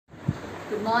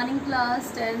Good morning class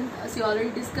 10 ਅਸੀਂ already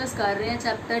discuss कर रहे हैं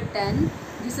चैप्टर 10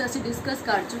 जिस ਅਸੀਂ डिस्कस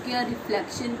कर चुके हैं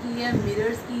रिफ्लैक्शन की है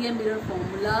मिरर्स की है mirror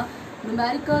formula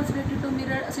numericals related to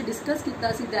mirror ਅਸੀਂ डिस्कस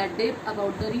किया that day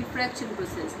about the refraction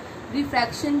process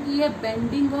refraction की है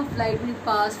bending of light will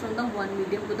pass from the one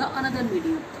medium to the another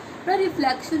medium पर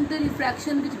रिफ्लैक्शन तो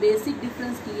रिफ्रैक्शन विच बेसिक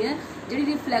डिफरेंस की है जी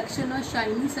reflection है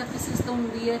shiny surfaces तो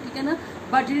होंगी है ठीक है ना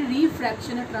बट जी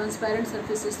रिफ्रैक्शन है ट्रांसपेरेंट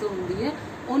सरफेसिस तो होंगी है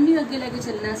उन्नी अगे लैके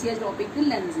चलना सी टॉपिक के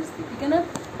लैंसेज की ठीक है ना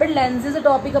बट लैंसेज का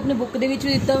टॉपिक अपने बुक के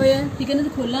दिता हुआ है ठीक है ना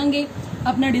तो खोलांगे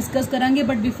अपना डिस्कस करांगे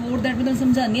बट बिफोर दैट मैं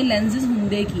समझानी है लैंसेज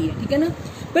होंगे की है ठीक है ना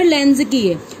पर लैंस की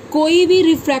है कोई भी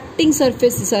रिफ्रैक्टिंग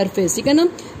सरफेस ठीक है ना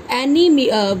any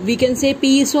we can say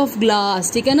piece of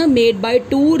glass ठीक है ना made by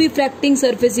two refracting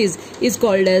surfaces is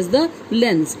called as the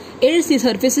lens ये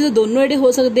surfaces दोनों ਜਿਹੜੇ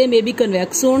हो सकते हैं मे बी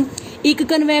कन्वैक्स होण एक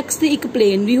कन्वैक्स ते एक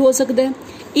प्लेन भी हो सकता है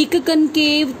एक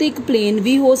कनकेव ते एक प्लेन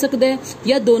भी हो सकता है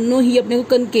या दोनों ही अपने को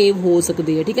कनकेव हो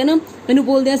सकते हैं ठीक है ना मैंने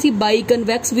बोलते हैं ਅਸੀਂ by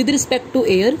convex with respect to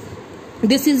air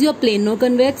this is your plano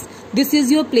convex this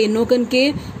is your plano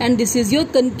concave and this is your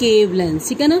concave lens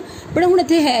ठीक है ना बड़ा हुण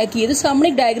इत्थे है की तो सामने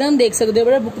एक डायग्राम देख सकते हो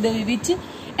बड़ा बुक दे विच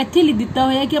इत्थे लिख दिता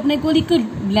होया कि अपने को एक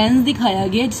लेंस दिखाया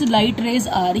गया जिस लाइट रेज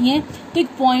आ रही हैं तो एक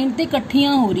पॉइंट ते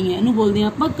इकट्ठियां हो रही हैं इहनूं बोलते हैं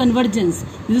आपां convergence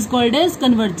this is called as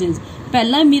convergence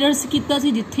पहला मिरर्स कीता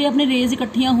सी जिथे अपने रेज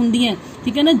इकट्ठियां हुंदियां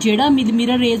ठीक है ना जेड़ा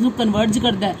मिरर रेज नूं कन्वर्ज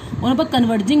करता है उन्हें आपां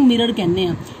कन्वर्जिंग मिरर कहने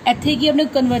आ इत्थे की अपने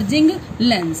कन्वर्जिंग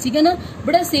लेंस ठीक है ना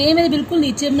बड़ा सेम है बिल्कुल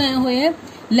नीचे बनाया हुआ है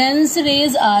लेंस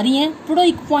रेज आ रही हैं थोड़ा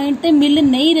एक पॉइंट ते मिल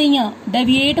नहीं रही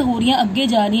डेविएट हो रही अगे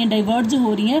जा रही डाइवर्ज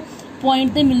हो रही हैं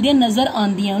पॉइंट ते मिलदियां नजर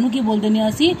आंदियां उन्होंने की बोलते हैं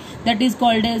असी that is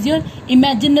called as your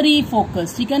imaginary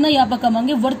focus ठीक है ना या आप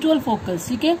कहांगे वर्चुअल फोकस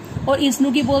ठीक है और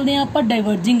इसनूं की बोलते हैं आप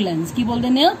डाइवर्जिंग लेंस की बोलते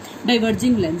हैं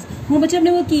डाइवर्जिंग लेंस हुण बच्चे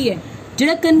अपने को की है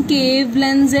जिहड़ा कनकेव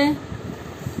लेंस है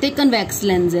ते कन्वैक्स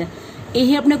लेंस है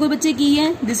यह अपने को बच्चे की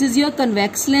है this is your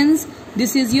convex lens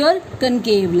this is your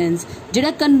concave lens जिहड़ा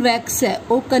कन्वैक्स है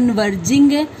वो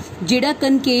कन्वर्जिंग है जिहड़ा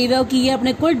कनकेव है वो की है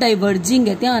अपने को डाइवर्जिंग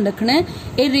है ध्यान रखना है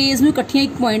ये रेज नूं इकट्ठियां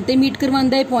एक पॉइंट ते मीट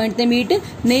करवांदा है पॉइंट ते मीट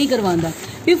नहीं करवांदा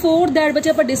बिफोर दैट बच्चे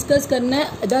आपां डिस्कस करना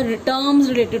है the terms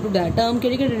related to that term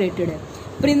किहड़े related है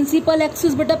प्रिंसीपल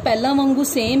एक्सिस बेटा पहला वांगू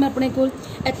सेम है अपने को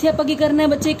इत्थे आपां की करना है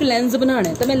बच्चे एक लेंस बनाना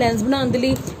है तो मैं लेंस बनाने के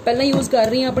लिए पहला यूज कर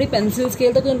रही हूँ अपनी पेंसिल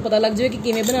स्केल तो तुहानूं पता लग जाए कि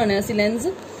किवें बनाना है असीं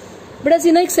लेंस बट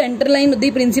असीं ना एक सेंटर लाइन दी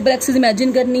प्रिंसीपल एक्सिस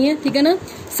इमेजिन करनी है ठीक है ना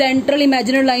central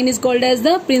imaginary line is called as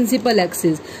the principal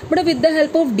axis but with the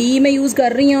help of D मैं यूज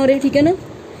कर रही हूँ और ठीक है ना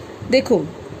देखो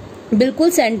बिल्कुल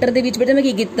सेंटर दे विच बेटा मैं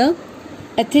की कीता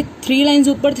इत्थे 3 लाइन्स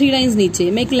ऊपर 3 लाइन्स नीचे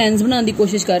मैं एक लेंस बनाने की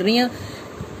कोशिश कर रही हूँ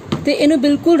तो इन्हू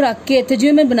बिल्कुल रख के इत्थे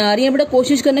जिवें मैं बना रही हूँ बड़ा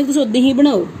कोशिश करना कि तुसीं उदां ही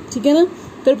बनाओ ठीक है ना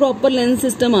फिर प्रॉपर लेंस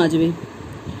सिस्टम आ जाए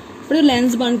पर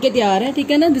लेंस बन के तैयार है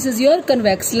ठीक है ना this is your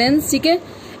convex lens ठीक है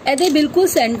ਇਹਦੇ बिल्कुल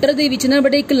सेंटर ਦੇ ਵਿੱਚ ਨਾ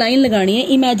ਬੜੇ ਇੱਕ ਲਾਈਨ ਲਗਾਣੀ ਹੈ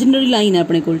ਇਮੇਜਿਨਰੀ ਲਾਈਨ ਹੈ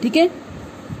ਆਪਣੇ ਕੋਲ ਠੀਕ ਹੈ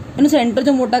ਇਹਨੂੰ ਸੈਂਟਰ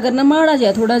ਤੋਂ ਮੋਟਾ ਕਰਨਾ ਮਾੜਾ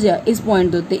ਜਿਹਾ ਥੋੜਾ ਜਿਹਾ ਇਸ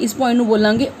ਪੁਆਇੰਟ ਦੇ ਉੱਤੇ ਇਸ ਪੁਆਇੰਟ ਨੂੰ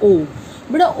ਬੋਲਾਂਗੇ O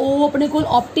ਬੜਾ O ਆਪਣੇ ਕੋਲ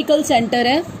ਆਪਟੀਕਲ ਸੈਂਟਰ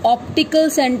ਹੈ ਆਪਟੀਕਲ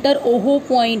ਸੈਂਟਰ ਉਹ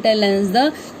ਪੁਆਇੰਟ ਹੈ ਲੈਂਸ ਦਾ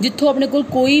ਜਿੱਥੋਂ ਆਪਣੇ ਕੋਲ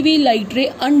ਕੋਈ ਵੀ ਲਾਈਟ ਰੇ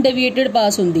ਅਨਡੇਵੀਏਟਡ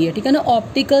ਪਾਸ ਹੁੰਦੀ ਹੈ ਠੀਕ ਹੈ ਨਾ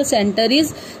optical centre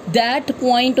is that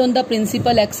point on the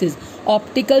principal axis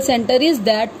optical center is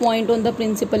that point on the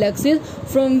principal axis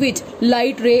from which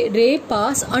light ray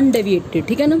pass undeviated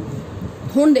ठीक है ना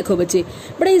ਹੁਣ देखो बच्चे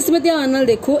बड़ा इसमें ध्यान नाल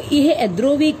देखो ये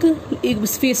इधरों भी एक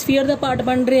स्फीयर का पार्ट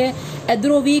बन रहा है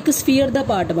इधरों भी एक स्फीयर का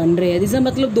पार्ट बन रहा है जिसका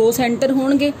मतलब 2 सेंटर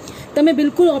होंगे तो मैं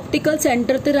बिल्कुल ऑप्टिकल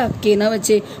सेंटर ते रख के ना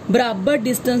बच्चे बराबर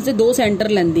डिस्टेंस से 2 सेंटर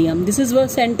लैंदी हाँ this is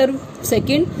centre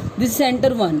second this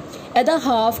centre 1 ਇਹਦਾ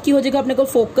हाफ की हो जाएगा अपने को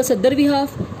फोकस इधर भी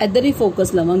हाफ इधर भी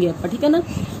फोकस लवांगे आप ठीक है ना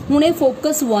हुण ये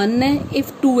फोकस 1 है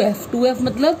इफ 2F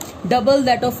मतलब डबल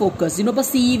दैट ऑफ फोकस जिन्हों आप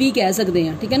C भी कह सकते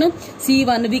हैं ठीक है ना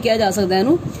C1 भी कहा जा सकता है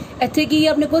इनू इत्थे की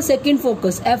अपने को सेकेंड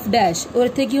फोकस F डैश और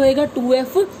इत्थे की होएगा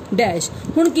 2F डैश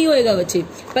हुण की होएगा बच्चे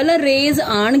पहला रेज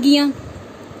आणगियां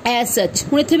एज सच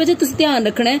हुण इत्थे बच्चे तुसीं ध्यान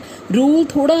रखना है रूल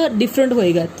थोड़ा डिफरेंट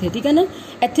होएगा इत्थे ठीक है ना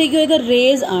इत्थे की होएगा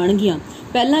रेज आणगियां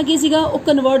पहला की सीगा वो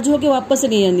कन्वर्ज होके वापस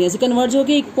नहीं आंदियां सी कन्वर्ज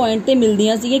होके एक पॉइंट ते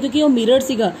मिलदियां सी क्योंकि वो मिरर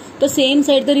सीगा तो सेम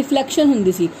साइड ते रिफ्लैक्शन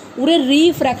हुंदी सी उरे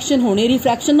रिफ्रैक्शन होने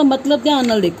रिफ्रैक्शन का मतलब ध्यान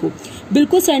नाल देखो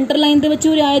बिल्कुल सेंटर लाइन दे विच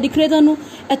उरे आए दिख रहे तुहानूं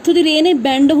इत्थों दी रे ने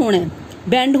बैंड होना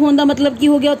बैंड होने का मतलब की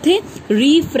हो गया उत्थे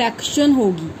रिफ्रैक्शन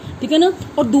होगी ठीक है ना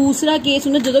और दूसरा केस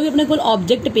होंदा जदों भी अपने कोल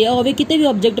ऑब्जेक्ट पिया होवे किते भी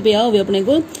ऑब्जेक्ट पिया होवे अपने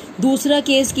कोल दूसरा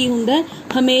केस की हुंदा है,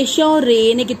 हमेशा और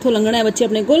रे ने कित्थों लंघना है बच्चे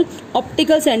अपने कोल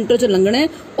ऑप्टिकल सेंटर चो लंघना है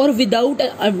और विदाउट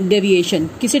डेविएशन,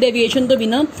 किसी डेविएशन तो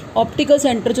बिना ऑप्टिकल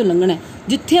सेंटर चो लंघना है।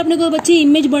 जिथे अपने कोल बच्चे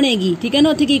इमेज बनेगी, ठीक है ना,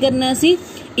 उत्थे की करना है असी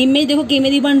इमेज देखो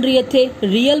किवें दी बन रही है, इत्थे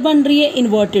रियल बन रही है,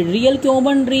 इनवर्टेड। रियल क्यों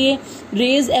बन रही है,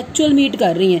 रेज एक्चुअल मीट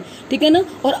कर रही है, ठीक है ना,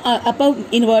 और आपां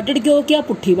इनवर्टेड क्यों, क्या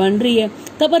पुट्ठी बन रही है।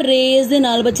 तो आप रेज दे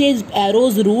नाल बच्चे एरो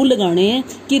जरूर लगाने हैं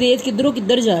कि रेज किधरों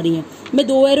किधर जा रही है। मैं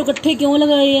 2 एरो इकट्ठे क्यों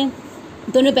लगाए हैं,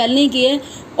 तो उन्हें पहले ही किया है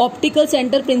ऑप्टिकल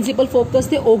सेंटर प्रिंसीपल फोकस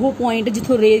से वो पॉइंट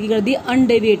जिथों रे की करती है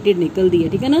अनडेविएटेड निकलती है,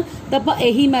 ठीक है ना। तो आप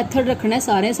यही मैथड रखना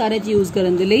है सारे यूज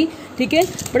करने के लिए, ठीक है।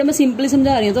 बड़ा मैं सिंपली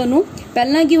समझा रही हूँ तुहानूं।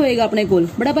 पहला की होएगा अपने कोल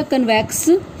बड़ा आप कन्वैक्स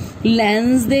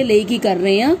लैंस दे लिए की कर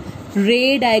रहे हैं,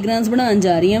 रे डायग्राम्स बनाने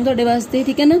जा रही हैं तुहाडे वास्ते,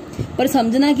 ठीक है ना। पर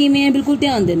समझना किवें है बिल्कुल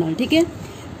ध्यान दे नाल, ठीक है।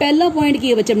 पहला पॉइंट की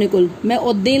है बच्चे अपने कोल, मैं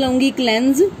उद्दे लाऊंगी एक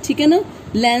लेंस, ठीक है ना।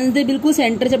 लेंस दे बिल्कुल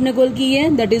सेंटर च अपने कोल की है,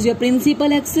 that is your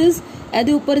principal axis.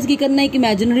 ਇਹਦੇ ਉੱਪਰ ਕੀ करना है, एक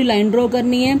इमेजिनरी लाइन ड्रॉ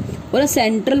करनी है और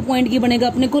सेंट्रल पॉइंट की बनेगा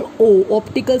अपने को ओ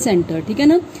ऑप्टिकल सेंटर, ठीक है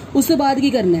ना। उस तो बाद की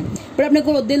करना है, पर अपने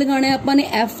को उद्दे लगाना है अपने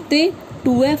एफ ते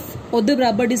 2F उद्दे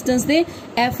बराबर डिस्टेंस ते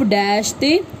F डैश ते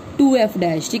 2F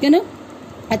डैश, ठीक है ना।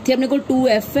 इत्थे अपने को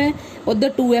 2F है,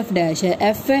 उधर 2F डैश है,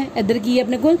 F है, इधर की है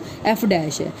अपने को F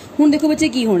डैश है। हुण देखो बच्चे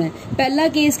की होना है, पहला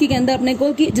केस की कहता अपने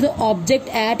को कि जो ऑब्जेक्ट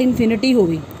एट इनफिनिटी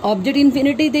होवे, ऑब्जेक्ट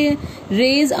इनफिनिटी ते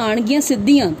रेज आणगियां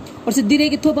सीधियां और सीधी रे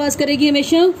कित्थों पास करेगी,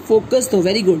 हमेशा फोकस तो।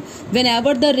 Very good. When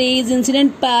ever the रे is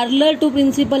incident parallel to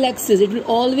principal axis it will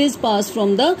always pass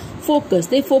from the focus,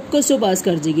 ते फोकस तो पास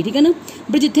कर जाएगी, ठीक है ना।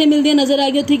 पर जिथे मिलदी नजर आ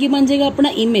गई उत्थे की बन जाएगा अपना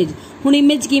इमेज। हुण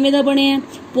इमेज किवें दा बने है,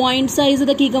 पॉइंट साइज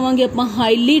दा की कहांगे आपां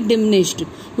हाईली डिमिनिश्ड,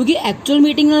 क्योंकि एक्चुअल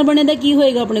मीटिंग नाल बने दा की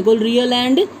होएगा अपने कोल रियल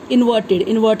एंड इनवर्टेड।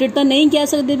 इनवर्टेड तो नहीं कह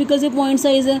सकते बिकॉज ये पॉइंट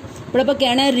साइज है, पर आपां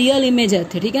कहना है रियल इमेज है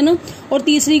इत्थे, ठीक है ना। और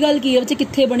तीसरी गल की है बच्चे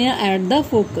कित्थे बनिया, at the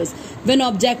focus. When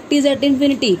object is at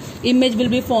infinity image will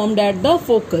be formed at the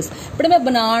focus. पर मैं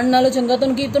बनाने नालों चंगा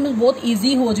तुहानूं बहुत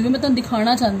ईजी हो जाए, मैं तुहानूं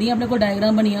दिखाना चाहती हूँ अपने को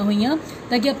डायग्राम बनिया हुई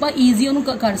ताकि आपां ईजी उहनूं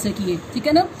कर सकीए, ठीक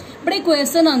है ना। बड़ा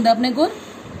क्वेश्चन आंदा अपने को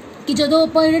कि जो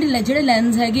आप ਜਿਹੜੇ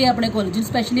ਲੈਂਸ ਹੈਗੇ ਆਪਣੇ ਕੋਲ, ਜਿਵੇਂ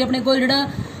ਸਪੈਸ਼ਲੀ ਆਪਣੇ ਕੋਲ ਜਿਹੜਾ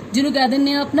ਜਿਹਨੂੰ ਕਹਿ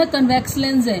ਦਿੰਦੇ ਆ ਆਪਣਾ ਕਨਵੈਕਸ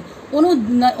ਲੈਂਸ ਹੈ,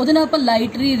 ਉਹਦੇ ਨਾਲ ਆਪਾਂ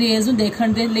ਲਾਈਟਰੀ ਰੇਜ਼ ਨੂੰ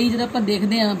ਦੇਖਣ ਦੇ ਲਈ ਜਦੋਂ ਆਪਾਂ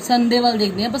ਦੇਖਦੇ ਆ ਸਨ ਦੇ ਵੱਲ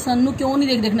ਦੇਖਦੇ ਆ, ਪਰ ਸਨ ਨੂੰ ਕਿਉਂ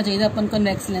ਨਹੀਂ ਦੇਖਣਾ ਚਾਹੀਦਾ ਆਪਾਂ ਨੂੰ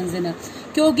ਕਨਵੈਕਸ ਲੈਂਸ ਦੇ ਨਾਲ,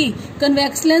 ਕਿਉਂਕਿ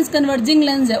ਕਨਵੈਕਸ ਲੈਂਸ ਕਨਵਰਜਿੰਗ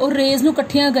ਲੈਂਸ ਹੈ, ਉਹ ਰੇਜ਼ ਨੂੰ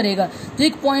ਇਕੱਠੀਆਂ ਕਰੇਗਾ। ਜੇ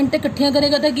ਇੱਕ ਪੁਆਇੰਟ ਤੇ ਇਕੱਠੀਆਂ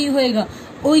ਕਰੇਗਾ ਤਾਂ ਕੀ ਹੋਏਗਾ,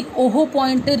 ਉਹ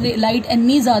ਪੁਆਇੰਟ ਤੇ ਲਾਈਟ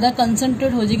ਇੰਨੀ ਜ਼ਿਆਦਾ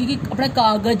ਕੰਸਨਟਰੇਟ ਹੋ ਜਾਏਗੀ ਕਿ ਆਪਣਾ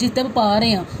ਕਾਗਜ਼ ਜਿਸ ਤੇ ਆਪਾਂ ਪਾ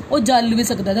ਰਹੇ ਆ ਉਹ ਜਲ ਵੀ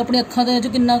ਸਕਦਾ, ਤਾਂ ਆਪਣੀ ਅੱਖਾਂ ਦੇ ਵਿੱਚ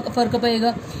ਕਿੰਨਾ ਫਰਕ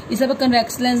ਪਏਗਾ। ਇਸ ਲਈ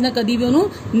ਕਨਵੈਕਸ ਲੈਂਸ ਨਾਲ ਕਦੀ ਵੀ ਉਹਨੂੰ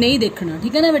ਨਹੀਂ ਦੇਖਣਾ,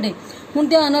 ਠੀਕ ਹੈ ਨਾ ਬੇਟੇ। ਹੁਣ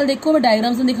ਧਿਆਨ ਨਾਲ ਦੇਖੋ, ਮੈਂ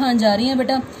ਡਾਇਗਰਾਮਸ ਨੂੰ ਦਿਖਾਉਣ ਜਾ ਰਹੀ ਹਾਂ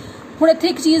ਬੇਟਾ। ਹੁਣ ਇੱਥੇ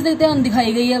ਇੱਕ ਚੀਜ਼ ਦੇ ਧਿਆਨ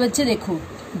ਦਿਖਾਈ ਗਈ ਹੈ ਬੱਚੇ, ਦੇਖੋ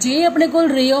ਜੇ ਆਪਣੇ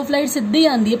ਕੋਲ ਰੇ ਆਫ ਲਾਈਟ ਸਿੱਧੀ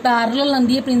ਆਉਂਦੀ ਹੈ, ਪੈਰਲਲ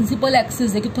ਆਉਂਦੀ ਹੈ ਪ੍ਰਿੰਸੀਪਲ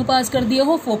ਐਕਸਿਸ ਦੇ, ਕਿੱਥੋਂ ਪਾਸ ਕਰਦੀ ਹੈ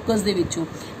ਉਹ ਫੋਕਸ ਦੇ ਵਿੱਚੋਂ।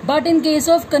 But in case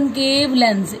of concave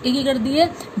lens ये की करती है,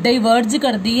 डाइवर्ज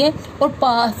करती है और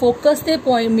फोकस से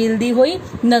पॉइंट मिलती हुई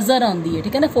नजर आती है,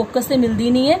 ठीक है ना। फोकस से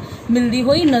मिलती नहीं है, मिलती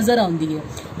हुई नजर आती है।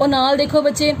 और नाल देखो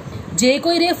बच्चे, जे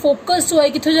कोई रे फोकस तो आए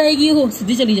कितों जाएगी, वो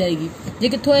सीधी चली जाएगी। जे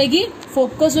कितों आएगी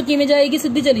फोकस तो किमें जाएगी,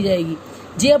 सीधी चली जाएगी।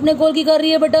 जे अपने कोल की कर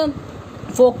रही है बेटा,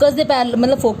 फोकस दे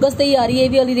मतलब फोकस ते ही आ रही है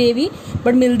ये वाली रे भी,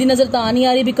 बट मिलती नजर ता नहीं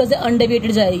आ रही बिकॉज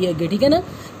अनडेविएटेड जाएगी अगे, ठीक है ना।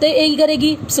 तो यही करेगी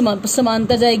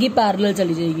समानता जाएगी, पैरेलल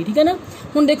चली जाएगी, ठीक है ना।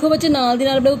 हुण देखो बच्चे नाल दी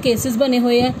नाल अपने केसेस बने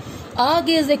हुए हैं। आ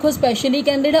केस देखो स्पैशली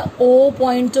कहते जो ओ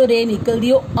पॉइंट चो रे निकलती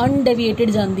है वो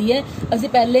अनडेविएटेड जाती है। असीं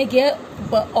पहले क्या,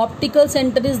 optical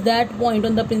centre is that point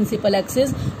on the principal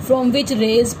axis from which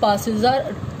raise passes are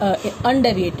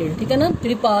undeviated, ठीक है ना,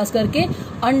 जी पास करके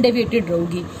अनडेविएटेड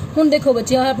रहूगी। हुण देखो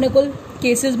बच्चे अपने को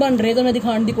केसेस बन रहे तो मैं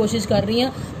दिखाने की कोशिश कर रही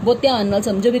हूँ, बहुत ध्यान नाल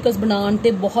समझो बिकॉज बनाने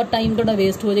ते बहुत टाइम थोड़ा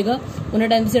वेस्ट हो जाएगा, उन्हें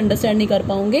टाइम तुम अंडरस्टैंड नहीं कर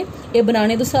पाओगे। ये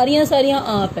बनाने तो सारिया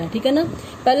आप है, ठीक है ना।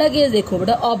 पहला केस देखो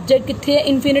बेटा, ऑब्जेक्ट कितने है,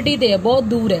 इनफिनिटी ते है, बहुत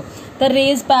दूर है, तो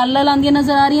रेज पैरेलल आंदियां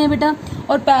नजर आ रही हैं बेटा,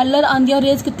 और पैरेलल आंदियां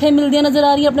रेज कितने मिलदियां नजर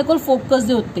आ रही है अपने को फोकस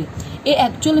के उत्ते। ये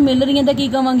एक्चुअल मिल रही है तो की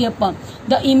कहांगे आपां,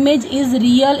 the image is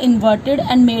real inverted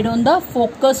and made on the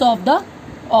focus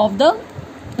of the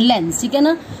lens, ठीक है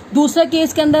ना। दूसरा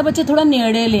केस के अंदर बच्चे थोड़ा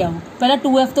नेड़े ले आओ, पहला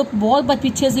 2F तो बहुत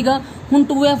पिछे सीगा, हुण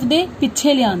 2F दे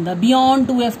पिछे ले आंदा, बियॉन्ड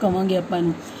 2F कहांगे आपां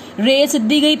इहनूं। रे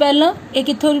सीधी गई पहला, ये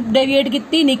कित्थों डेविएट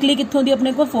की, निकली कित्थों दी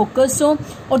अपने को फोकस चों,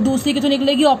 और दूसरी कित्थों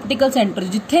निकलेगी ऑप्टिकल सेंटर,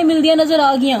 जिथे मिलदियां नजर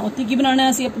आ गई उत्थे की बनाना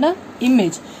है अपना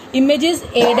image. Image is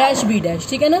A dash B dash,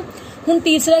 ठीक है ना। हुण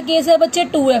तीसरा केस है बच्चे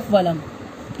 2F वाला।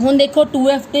 हुण देखो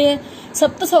 2F ते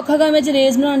सब तो सौखा काम है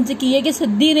रेज बनाने से की है कि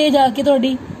सीधी रे जाके थोड़ी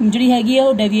जी हैगी है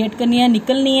वो डेविएट करनी है,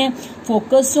 निकलनी है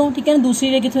फोकस चों, ठीक है ना। दूसरी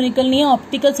रे कितों निकलनी है,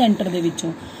 ऑप्टिकल सेंटर दे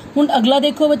विचों। हुण अगला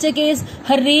देखो बच्चे केस,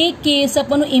 हरेक केस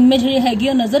आपां नूं इमेज जी हैगी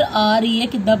नज़र आ रही है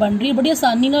किद्दां बन रही है, बड़ी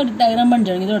आसानी नाल डायग्राम बन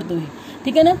जाएंगे तुहाडे तो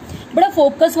ठीक है ना। बड़ा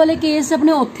फोकस वाले केस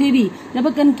अपने उत्थे भी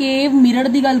जब कनकेव मिरर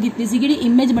की गल की सी, जिहड़ी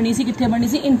इमेज बनी सी कित्थे बनी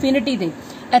सी इनफिनिटी ते,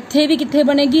 ਇੱਥੇ भी कित्थे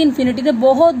बनेगी इनफिनिटी ते,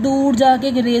 बहुत दूर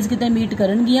जाके रेज किते मीट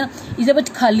करनगियां। इसदे विच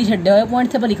खाली छड्डिया होया पॉइंट,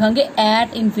 इत्थे आपां लिखांगे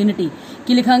एट इनफिनिटी,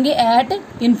 की लिखांगे एट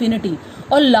इनफिनिटी।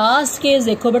 और लास्ट केस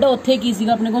देखो बेटा उत्थे की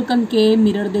सीगा अपने कोल कनकेव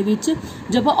मिरर दे विच,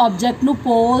 जब आप ऑब्जेक्ट नू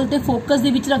पोल ते फोकस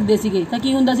दे विच रखदे सीगे तां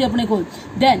की हुंदा सी अपने कोल,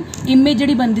 दैन इमेज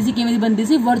जिहड़ी बनदी सी किवें दी बनदी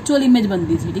सी, वर्चुअल इमेज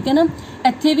बनदी सी, ठीक है ना।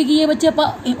 ਇੱਥੇ भी की है बच्चे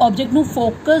आपां ऑब्जेक्ट नू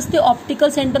फोकस ते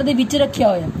ऑप्टिकल सेंटर दे विच रखिया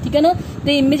होया, ठीक है ना।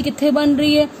 ते इमेज कित्थे बन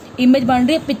रही है, इमेज बन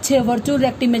रही है पिछे वर्चुअल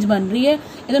रिएक्ट इमेज बन रही है। ये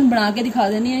तुहानूं बना के दिखा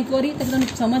देनी है एक बारी ताकि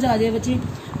तुहानूं समझ आ जाए बच्चे।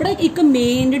 बड़ा एक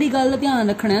मेन जिहड़ी गल ध्यान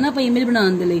रखना है ना आपां इमेज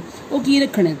बनाउण दे लई, वो की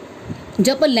रखना है,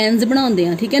 जब आप लेंस बनाते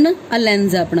हैं, ठीक है ना, आ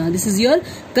लेंस है अपना, this is your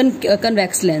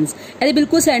convex lens, ये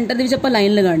बिल्कुल सेंटर दे विच आपां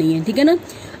लाइन लगानी है, ठीक है ना।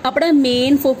 अपना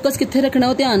मेन फोकस कित्थे रखना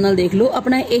वो ध्यान नाल देख लो।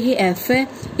 अपना ये एफ है,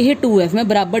 ये 2F, मैं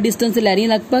बराबर डिस्टेंस से लै रही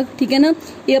लगभग, ठीक है ना।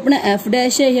 ये अपना F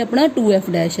डैश है, ये अपना 2F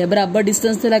डैश है, बराबर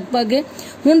डिस्टेंस से लगभग है।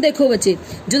 हुण देखो बच्चे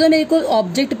जो मेरे को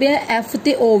ऑब्जेक्ट पे है F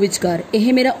ते O विचकार,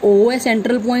 ये मेरा O है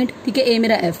सेंट्रल पॉइंट, ठीक है, ये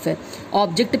मेरा F है,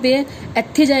 ऑब्जेक्ट पे है,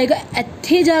 इत्थे जाएगा,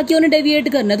 इत्थे जाके उन्हें डेविएट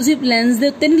करना, तुसीं लेंस दे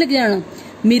उत्ते नहीं लग जाना।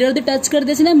 मिरर ते टच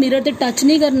करते सी ना, मिरर ते टच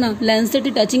नहीं करना, लेंस ते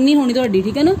टचिंग नहीं होनी तुहाडी,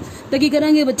 ठीक है ना। तो की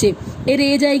करांगे बच्चे, ये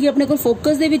रेज आएगी अपने को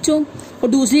फोकस दे विचों और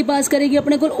दूसरी पास करेगी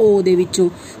अपने को O दे विचों,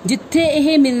 जिथे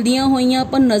ये मिलदियां होईयां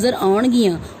अपन नज़र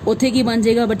आउणगियां उत्थे की बन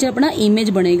जाएगा बच्चे अपना इमेज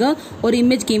बनेगा। और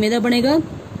इमेज किवें दा बनेगा,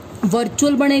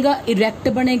 वर्चुअल बनेगा, इरैक्ट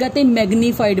बनेगा ते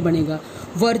मैगनीफाइड बनेगा।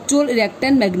 वर्चुअल इरैक्ट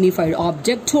एंड मैगनीफाइड,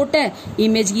 ऑब्जेक्ट छोटा है,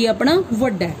 इमेज की अपना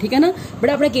वड्डा है, ठीक है ना।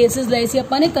 बड़ा अपने केसेस लाए सी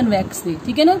आपां ने कन्वैक्स दे,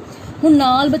 ठीक है ना। हुण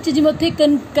नाल बच्चे जिवें उत्थे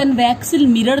कन्वैक्स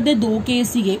मिरर दे 2 केस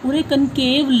सीगे, उरे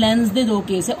कनकेव लेंस दे 2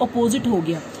 केस है, अपोजिट हो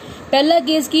गया। पहला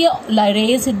केस की है,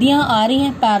 रेज सीधियां आ रही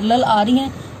हैं, पैरेलल आ रही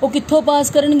हैं, वो कित्थों पास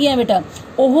करनगियां बेटा,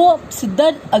 ਉਹ ਸਿੱਧਾ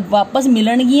ਵਾਪਸ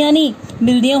ਮਿਲਣਗੀਆਂ ਨਹੀਂ,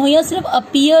 ਮਿਲਦੀਆਂ ਹੋਈਆਂ ਸਿਰਫ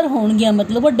ਅਪੀਅਰ ਹੋਣਗੀਆਂ,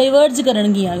 मतलब वो ਡਾਇਵਰਜ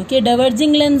ਕਰਨਗੀਆਂ ਕਿਉਂਕਿ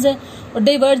ਡਾਇਵਰਜਿੰਗ ਲੈਂਸ है, और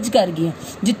डाइवर्ज कर गई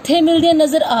जिथे मिलदियां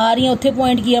नज़र आ रही उत्थे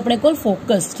पॉइंट की अपने को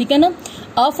फोकस, ठीक है ना।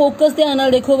 आ फोकस ध्यान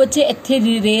नाल देखो बच्चे, इत्थे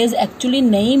रेज एक्चुअली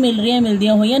नहीं मिल रही,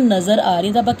 मिलदियां होईयां नज़र आ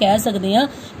रही, तो आप कह सकते हैं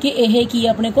कि यह की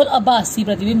अपने को आभासी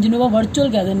प्रतिबिंब जिन्होंने आप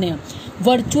वर्चुअल कह दें।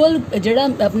 वर्चुअल जिहड़ा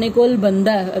अपने कोल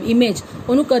बनदा है इमेज,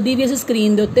 उन्होंने कभी भी असीं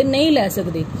स्क्रीन के उत्ते नहीं लै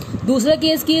सकते। दूसरा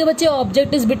केस की है बच्चे,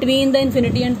 object is between the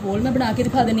infinity and pole, मैं बना के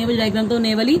दिखा देनी है डायग्राम तो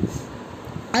होने वाली।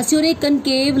 असीं उरे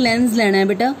कनकेव लेंस लेना है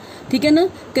बेटा, ठीक है ना।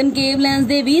 कनकेव लेंस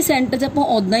दे भी सेंटर च आपां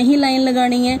उदां ही लाइन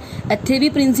लगानी है, इत्थे भी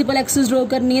प्रिंसीपल एक्सिस ड्रॉ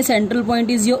करनी है, central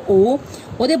point is your O,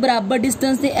 ਉਹਦੇ बराबर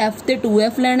डिस्टेंस से F ते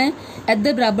 2F लेना है,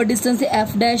 इधर बराबर डिस्टेंस से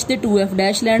F डैश ते 2F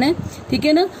डैश लेना है, ठीक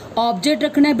है ना। ऑब्जेक्ट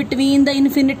रखना है between the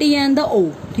infinity and the O,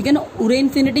 ठीक है ना। उरे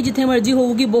इनफिनिटी जिथे मर्जी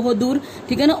होगी बहुत दूर,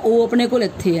 ठीक है ना, O अपने को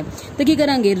इत्थे है। तो की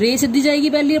करांगे, रे सीधी जाएगी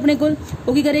पहली अपने को,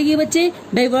 वो की करेगी बच्चे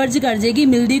डाइवर्ज कर जाएगी,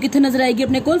 मिलती किथे नजर आएगी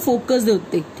अपने को फोकस दे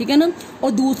उत्ते, ठीक है ना।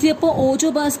 और दूसरी आपां O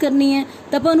चों पास करनी है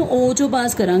तो आपां O चों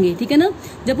पास करांगे, ठीक है ना।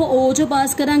 जब O चों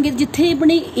पास करांगे जिथे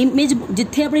अपनी इमेज,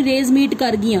 जिथे अपनी रेज मीट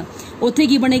कर गई उत्थे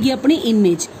की बनेगी अपनी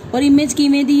इमेज। और इमेज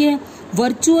किवें दी है,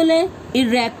 वर्चुअल है,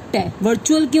 इरैक्ट है।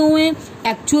 वर्चुअल क्यों है,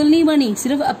 एक्चुअल नहीं बनी,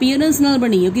 सिर्फ अपीयरेंस नाल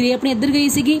बनी है, क्योंकि रे अपनी इधर गई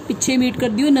सी, पिछे मीट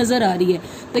करती हुई नजर आ रही है,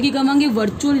 तो की कहांगे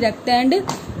वर्चुअल इरैक्ट एंड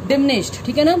डिमिनिश्ड,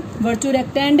 ठीक है ना, वर्चुअल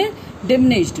इरैक्ट एंड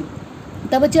डिमिनिश्ड।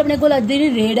 तो बच्चे अपने को अज दी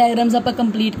रे डायग्राम्स आप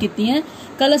कंप्लीट की हैं।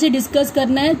 कल असीं डिस्कस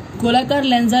करना है गोलाकार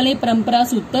लेंसां लई परंपरा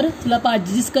सूत्र, चलो आप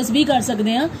अज डिस्कस भी कर सकते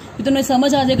हैं, कि तुहानूं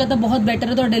समझ आ जाएगा तो बहुत बैटर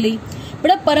है तुहाडे लई।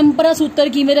 बड़ा परंपरा सूत्र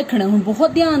किवें रखना, हुण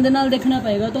बहुत ध्यान दे नाल देखना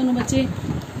पएगा तुहानूं बच्चे।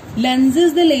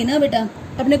 लेंसिस दे लई ना बेटा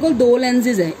अपने कोल 2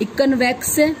 लेंसिस है, एक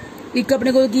कन्वैक्स है, एक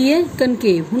अपने कोल की है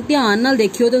कनकेव। हुण ध्यान नाल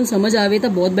देखियो तुहानूं समझ आवे तो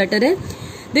बहुत बैटर है।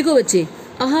 देखो बच्चे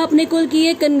आह अपने कोल की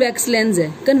है कन्वैक्स लेंस है,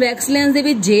 कन्वैक्स लेंस दे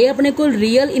विच जे अपने कोल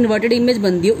रियल इनवर्टेड इमेज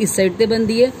बनदी है इस साइड ते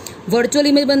बनदी है, वर्चुअल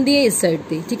इमेज बनदी है इस साइड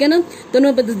ते, ठीक है ना।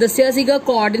 तुहानूं दस्सिया सीगा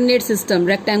coordinate system,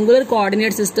 rectangular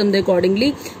coordinate system they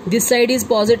accordingly this side is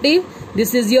positive,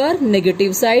 this is your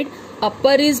negative side,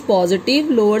 upper is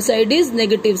positive, lower side is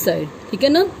negative side, ठीक है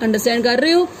ना। अंडरस्टैंड कर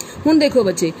रहे हो। हुण देखो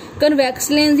बच्चे कन्वैक्स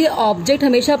लेंस ये ऑब्जेक्ट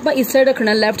हमेशा आपां इस साइड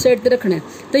रखना, लैफ्ट साइड ते रखना है,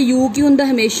 तो यू की हुंदा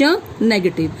हमेशा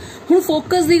नेगेटिव। हुण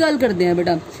फोकस की गल करते हैं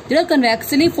बेटा, जिहड़ा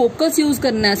कन्वैक्स लई फोकस यूज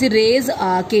करना है, असीं रेज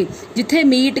आके जिथे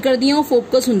मीट करदियां वो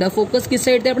फोकस हुंदा, फोकस किस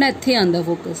साइड ते अपना इत्थे आंदा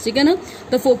फोकस, ठीक है ना।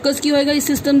 तो फोकस की होएगा इस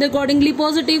सिस्टम के अकॉर्डिंगली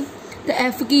पॉजिटिव, तो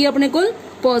एफ की अपने कोल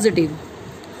पॉजिटिव।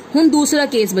 हुण दूसरा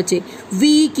केस बच्चे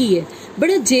वी की है,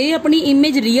 बड़े जे अपनी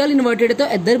इमेज रियल इन्वर्टेड तो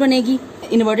इधर बनेगी,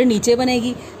 इन्वर्टेड नीचे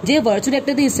बनेगी, जे वर्चुअल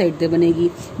एक्टर तो इस साइड पे बनेगी।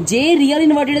 जे रियल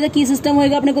इन्वर्टेड का की सिस्टम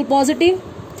होएगा अपने को पॉजिटिव,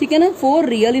 ठीक है ना, फॉर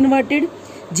रियल इन्वर्टेड।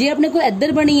 जे अपने को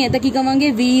इधर बनी है तो की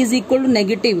कहांगे V is equal to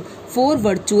negative for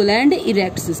virtual and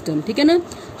erect system, ठीक है ना।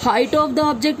 Height of the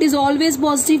object is always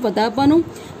positive, पता ਆਪਾਂ ਨੂੰ,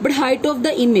 but height of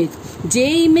the image J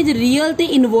image real ते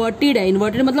इनवर्टेड है,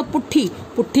 इनवर्टेड मतलब पुट्ठी,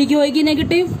 पुट्ठी की होएगी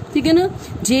नेगेटिव, ठीक है ना।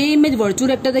 जे इमेज वर्चुअल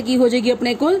रैक्टर तो की हो जाएगी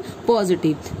अपने को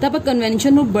पॉजिटिव। तो आप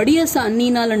कन्वेंशन को बड़ी आसानी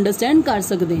नाल अंडरस्टैंड कर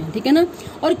सकते हैं, ठीक है ना।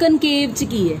 और कनकेव च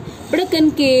की है, बड़ा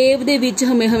कनकेव दे विच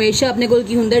हमें हमेशा अपने को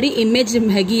की हुंदा, जिहड़ी इमेज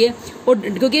हैगी है और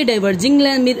क्योंकि डाइवर्जिंग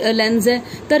लेंस है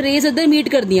तो रेज इधर मीट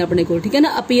करदी है अपने को, ठीक है ना।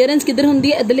 अपीयरेंस किधर हुंदी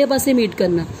है, इधरले पासे मीट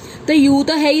करना। तो यू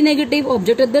तो है ही नेगेटिव,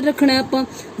 ऑब्जेक्ट इधर रखना है आप,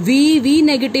 वी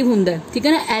नेगेटिव हुंदा है, ठीक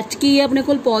है ना। एच की है अपने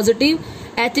को पॉजिटिव,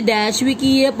 एच डैश भी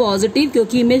की है पॉजिटिव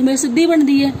क्योंकि इमेज में सीधी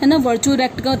बनती है ना। वर्चुअल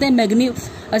रैक्ट का होता है मैग्नी,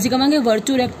 असं कहेंगे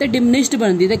वर्चुअल रैक्ट तो डिमिनिश्ड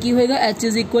बनती है, तो की होएगा H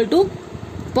is equal to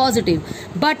positive.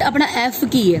 But अपना एफ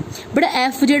की है, बट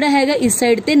एफ जो है इस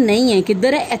साइड ते नहीं है,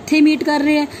 किधर है, इत्थे मीट कर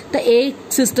रहे हैं, तो ये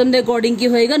सिस्टम के अकॉर्डिंग की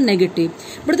होएगा नेगेटिव।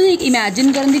 बट तुम एक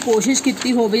इमेजिन करने की कोशिश की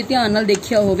होवे, ध्यान नाल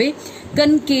देखिया होवे,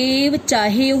 कनकेव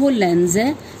चाहे वह लेंस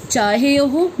है चाहे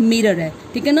वह मिरर है,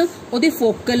 ठीक है ना, वो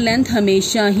फोकल लेंथ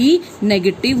हमेशा ही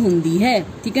नेगेटिव होंदी है,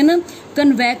 ठीक है ना।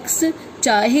 कन्वैक्स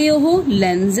चाहे वह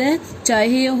लेंस है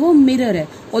चाहे वह मिरर है,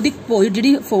 वो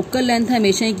जी फोकल लेंथ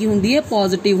हमेशा ही की होंदी है,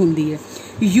 पॉजिटिव होंदी है।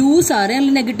 यू सारे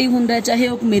नेगेटिव होंदा है, चाहे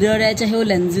वो मिरर है चाहे वो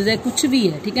लेंसेज है, कुछ भी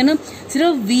है, ठीक है ना।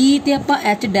 सिर्फ वी ते आपां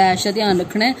एच डैश का ध्यान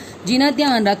रखना है, जिन्हें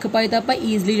ध्यान रख पाए तो आप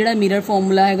ईजली जो मिरर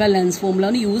फॉर्मूला है लेंस फॉर्मूला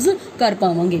यूज कर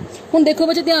पावांगे। हुण देखो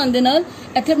बच्चे ध्यान दे नाल,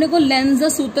 इत्थे अपने को लेंस का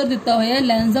सूत्र दिता होया,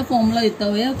 लेंस का फॉर्मूला दिता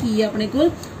होया की है अपने को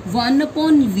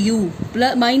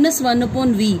 1/u minus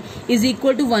 1/v is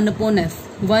equal to 1/f,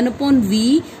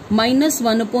 1/v minus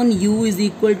 1/u is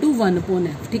equal to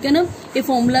 1/f, ठीक है ना। ये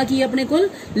फॉर्मूला की है अपने को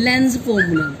lens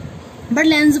formula. But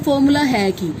lens formula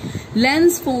है कि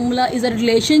lens formula is a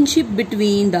relationship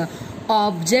between the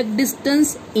object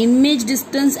distance, image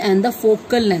distance and the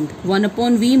focal length.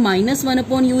 1/v minus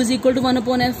 1/u is equal to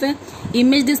 1/f है।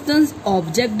 इमेज डिस्टेंस,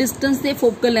 ऑब्जेक्ट डिस्टेंस ते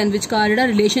focal length विचकार जिहड़ा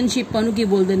relationship नूं की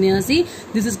बोल दिंदे हां असीं,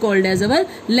 this is called as our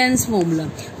lens formula.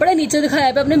 बड़ा नीचे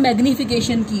दिखाया पे अपने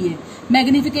मैग्नीफिकेशन की है।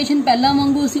 मैग्नीफिकेशन पहला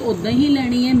वांगू असीं उदां ही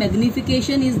लैनी है।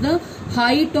 Magnification is the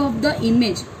height of the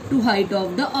image to height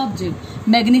of the object.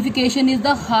 Magnification is the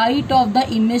height of the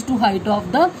image to height of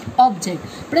the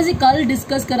object. पर असीं कल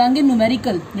डिस्कस करांगे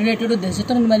न्यूमेरिकल रिलेटेड टू दिस,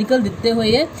 तो न्यूमेरिकल दिते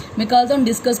हुए है, मैं कल तुहानूं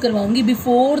डिस्कस करवाऊंगी।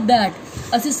 बिफोर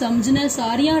दैट असीं समझना है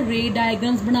सारियां रे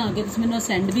डायग्राम्स बना के तुसीं मैनूं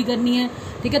सेंड भी करनी है,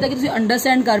 ठीक है, ताकि तुसीं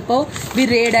अंडरस्टैंड कर पाओ भी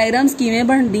रे डायग्राम्स किवें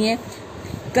बनदी है।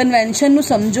 कन्वेंशन नूं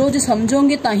समझो, जो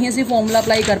समझोगे तां ही असीं फॉर्मूला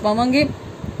अप्लाई कर पावांगे।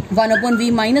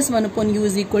 1/v minus 1/u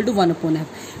is equal to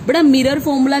 1/f। बड़ा मिरर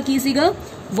फॉर्मूला की सीगा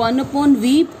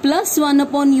 1/v plus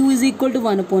 1/u is equal to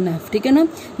 1/f, ठीक है ना।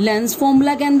 लेंस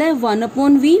फॉर्मूला कहता है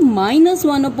 1/v minus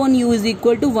 1/u is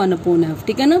equal to 1/f,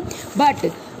 ठीक है ना। बट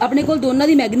अपने को दोनों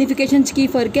की मैग्नीफिकेशन की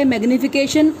फर्क है।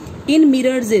 Magnification in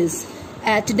mirrors is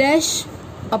h dash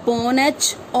upon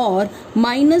h और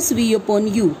minus v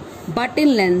upon u, but in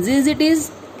lenses it is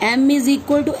m is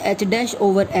equal to h dash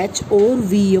over h और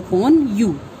v अपॉन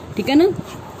u, ठीक है ना।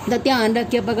 तो ध्यान रख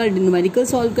के आप कल न्यूमेरिकल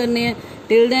सॉल्व करने हैं।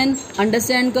 टिल देन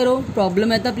अंडरस्टैंड करो,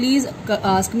 प्रॉब्लम है तो please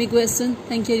ask me question.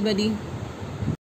 Thank you everybody.